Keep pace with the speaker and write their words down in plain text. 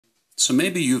So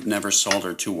maybe you've never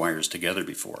soldered two wires together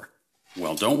before.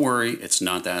 Well, don't worry, it's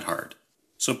not that hard.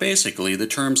 So basically, the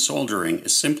term soldering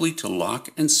is simply to lock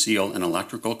and seal an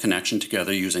electrical connection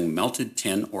together using melted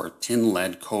tin or tin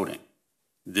lead coating.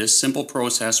 This simple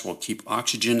process will keep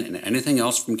oxygen and anything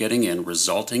else from getting in,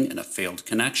 resulting in a failed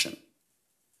connection.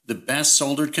 The best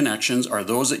soldered connections are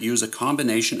those that use a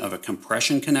combination of a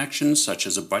compression connection, such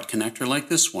as a butt connector like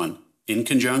this one, in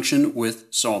conjunction with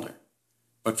solder.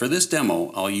 But for this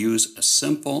demo, I'll use a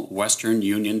simple Western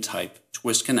Union type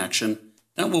twist connection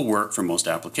that will work for most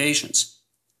applications.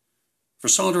 For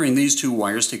soldering these two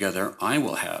wires together, I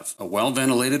will have a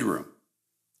well-ventilated room,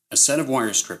 a set of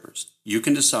wire strippers. You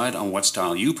can decide on what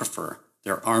style you prefer.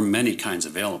 There are many kinds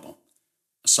available.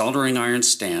 A soldering iron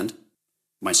stand,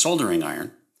 my soldering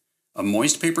iron, a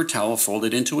moist paper towel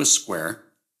folded into a square.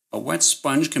 A wet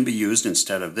sponge can be used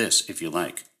instead of this if you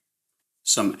like.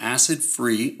 Some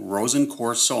acid-free rosin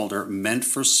core solder meant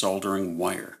for soldering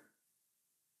wire.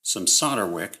 Some solder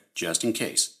wick just in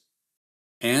case.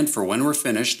 And for when we're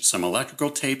finished, some electrical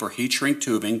tape or heat shrink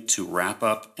tubing to wrap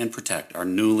up and protect our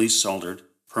newly soldered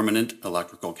permanent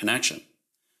electrical connection.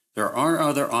 There are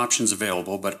other options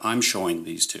available, but I'm showing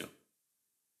these two.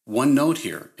 One note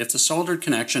here, if the soldered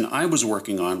connection I was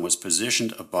working on was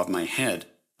positioned above my head,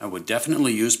 I would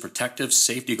definitely use protective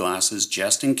safety glasses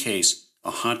just in case a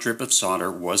hot drip of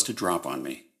solder was to drop on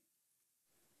me.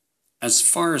 As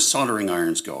far as soldering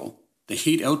irons go, the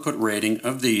heat output rating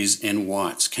of these in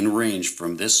watts can range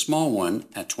from this small one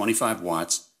at 25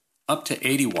 watts up to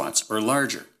 80 watts or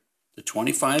larger. The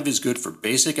 25 is good for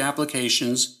basic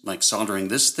applications like soldering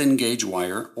this thin gauge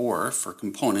wire or for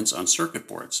components on circuit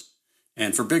boards.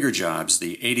 And for bigger jobs,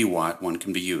 the 80 watt one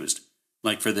can be used,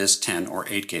 like for this 10 or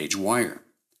 8 gauge wire.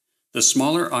 The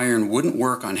smaller iron wouldn't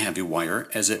work on heavy wire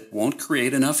as it won't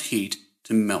create enough heat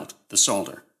to melt the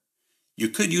solder. You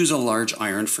could use a large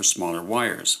iron for smaller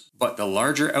wires, but the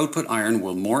larger output iron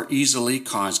will more easily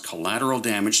cause collateral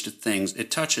damage to things it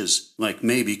touches, like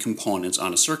maybe components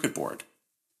on a circuit board.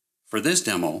 For this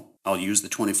demo, I'll use the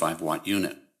 25 watt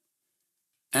unit.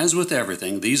 As with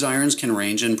everything, these irons can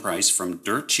range in price from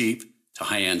dirt cheap to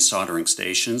high-end soldering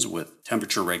stations with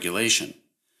temperature regulation.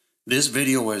 This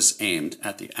video is aimed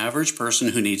at the average person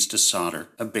who needs to solder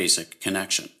a basic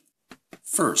connection.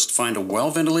 First, find a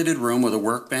well-ventilated room with a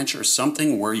workbench or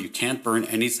something where you can't burn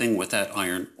anything with that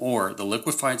iron or the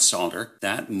liquefied solder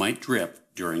that might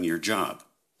drip during your job.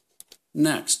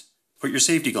 Next, put your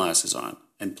safety glasses on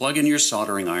and plug in your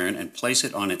soldering iron and place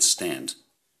it on its stand.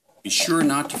 Be sure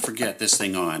not to forget this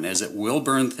thing on, as it will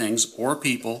burn things or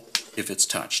people if it's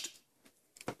touched.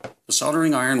 The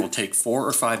soldering iron will take 4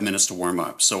 or 5 minutes to warm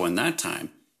up, so in that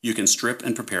time, you can strip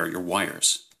and prepare your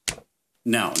wires.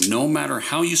 Now, no matter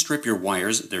how you strip your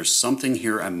wires, there's something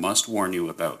here I must warn you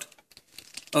about.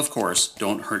 Of course,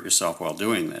 don't hurt yourself while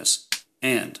doing this,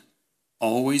 and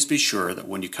always be sure that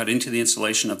when you cut into the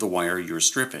insulation of the wire you're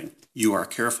stripping, you are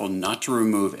careful not to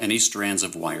remove any strands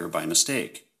of wire by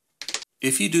mistake.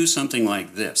 If you do something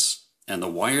like this, and the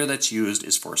wire that's used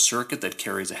is for a circuit that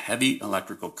carries a heavy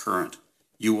electrical current,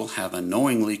 you will have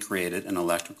unknowingly created an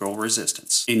electrical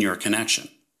resistance in your connection.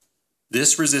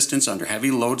 This resistance under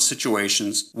heavy load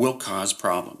situations will cause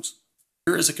problems.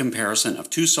 Here is a comparison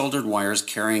of two soldered wires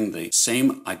carrying the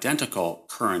same identical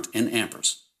current in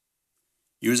amperes.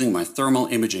 Using my thermal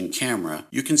imaging camera,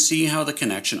 you can see how the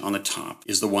connection on the top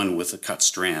is the one with the cut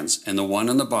strands, and the one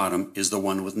on the bottom is the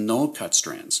one with no cut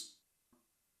strands.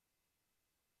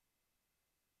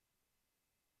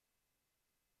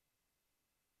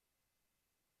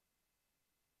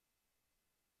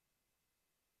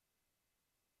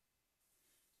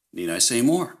 Need I say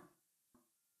more?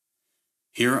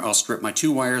 Here I'll strip my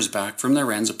two wires back from their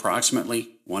ends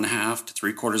approximately 1/2 to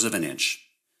 3/4 of an inch.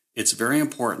 It's very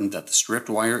important that the stripped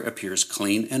wire appears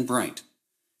clean and bright.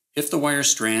 If the wire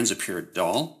strands appear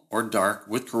dull or dark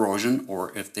with corrosion,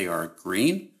 or if they are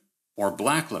green or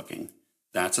black looking,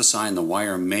 that's a sign the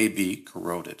wire may be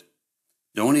corroded.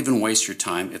 Don't even waste your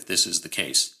time if this is the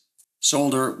case.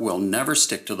 Solder will never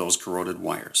stick to those corroded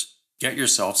wires. Get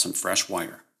yourself some fresh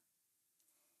wire.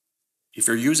 If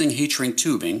you're using heat shrink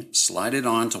tubing, slide it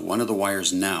onto one of the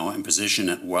wires now and position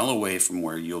it well away from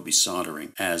where you'll be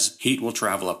soldering, as heat will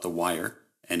travel up the wire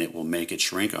and it will make it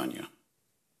shrink on you.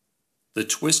 The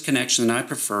twist connection I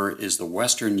prefer is the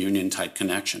Western Union type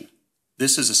connection.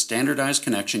 This is a standardized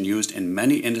connection used in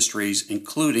many industries,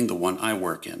 including the one I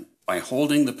work in. By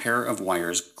holding the pair of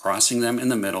wires, crossing them in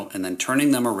the middle, and then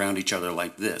turning them around each other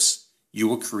like this, you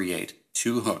will create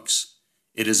two hooks.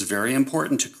 It is very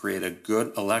important to create a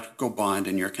good electrical bond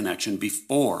in your connection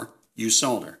before you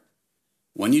solder.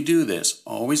 When you do this,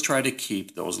 always try to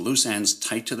keep those loose ends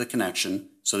tight to the connection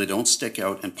so they don't stick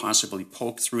out and possibly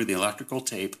poke through the electrical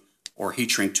tape or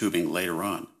heat shrink tubing later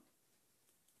on.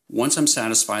 Once I'm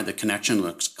satisfied the connection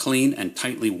looks clean and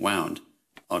tightly wound,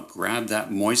 I'll grab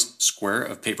that moist square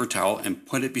of paper towel and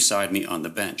put it beside me on the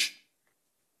bench.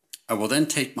 I will then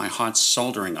take my hot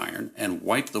soldering iron and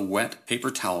wipe the wet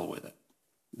paper towel with it.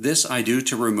 This I do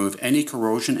to remove any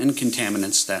corrosion and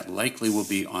contaminants that likely will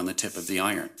be on the tip of the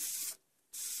iron.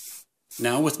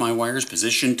 Now with my wires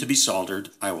positioned to be soldered,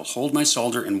 I will hold my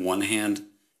solder in one hand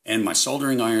and my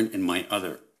soldering iron in my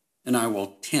other, and I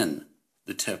will tin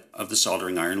the tip of the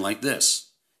soldering iron like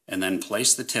this, and then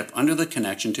place the tip under the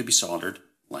connection to be soldered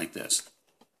like this.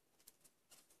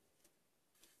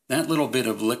 That little bit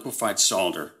of liquefied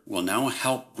solder will now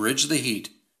help bridge the heat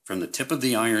from the tip of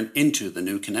the iron into the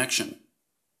new connection.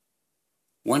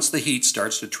 Once the heat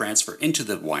starts to transfer into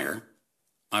the wire,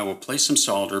 I will place some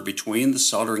solder between the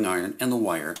soldering iron and the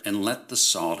wire and let the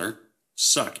solder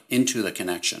suck into the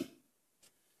connection.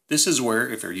 This is where,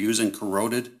 if you're using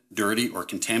corroded, dirty, or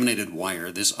contaminated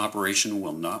wire, this operation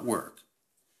will not work.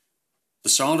 The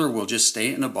solder will just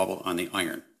stay in a bubble on the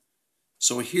iron.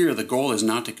 So here the goal is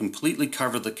not to completely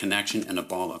cover the connection in a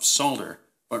ball of solder,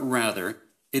 but rather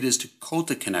it is to coat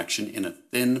the connection in a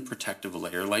thin protective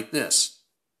layer like this.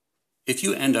 If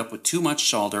you end up with too much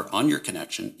solder on your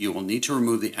connection, you will need to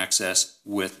remove the excess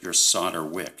with your solder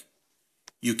wick.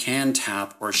 You can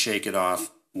tap or shake it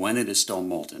off when it is still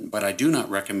molten, but I do not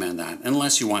recommend that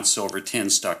unless you want silver tin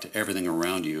stuck to everything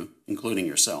around you, including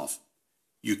yourself.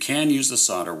 You can use the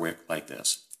solder wick like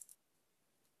this.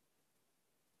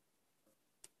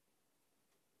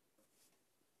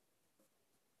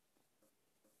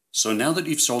 So now that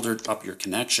you've soldered up your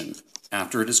connection,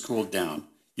 after it is cooled down,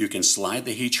 you can slide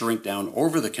the heat shrink down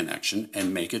over the connection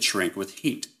and make it shrink with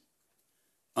heat.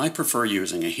 I prefer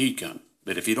using a heat gun,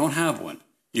 but if you don't have one,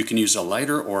 you can use a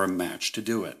lighter or a match to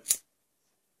do it.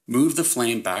 Move the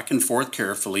flame back and forth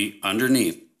carefully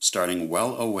underneath, starting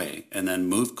well away, and then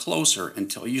move closer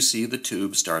until you see the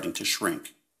tube starting to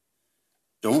shrink.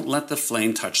 Don't let the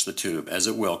flame touch the tube, as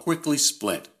it will quickly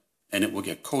split, and it will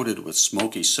get coated with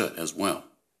smoky soot as well.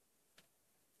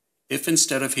 If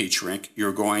instead of heat shrink,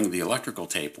 you're going the electrical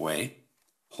tape way,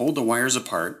 hold the wires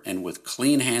apart and with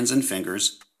clean hands and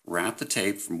fingers, wrap the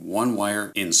tape from one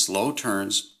wire in slow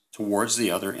turns towards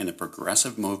the other in a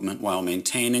progressive movement while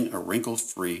maintaining a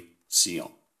wrinkle-free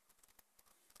seal.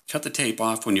 Cut the tape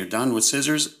off when you're done with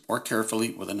scissors or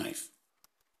carefully with a knife.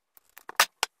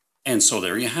 And so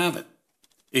there you have it.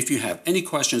 If you have any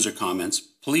questions or comments,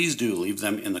 please do leave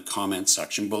them in the comments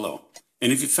section below.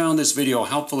 And if you found this video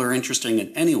helpful or interesting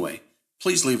in any way,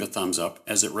 please leave a thumbs up,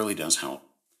 as it really does help.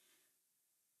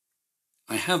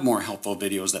 I have more helpful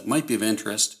videos that might be of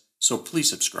interest, so please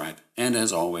subscribe. And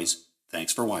as always,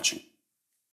 thanks for watching.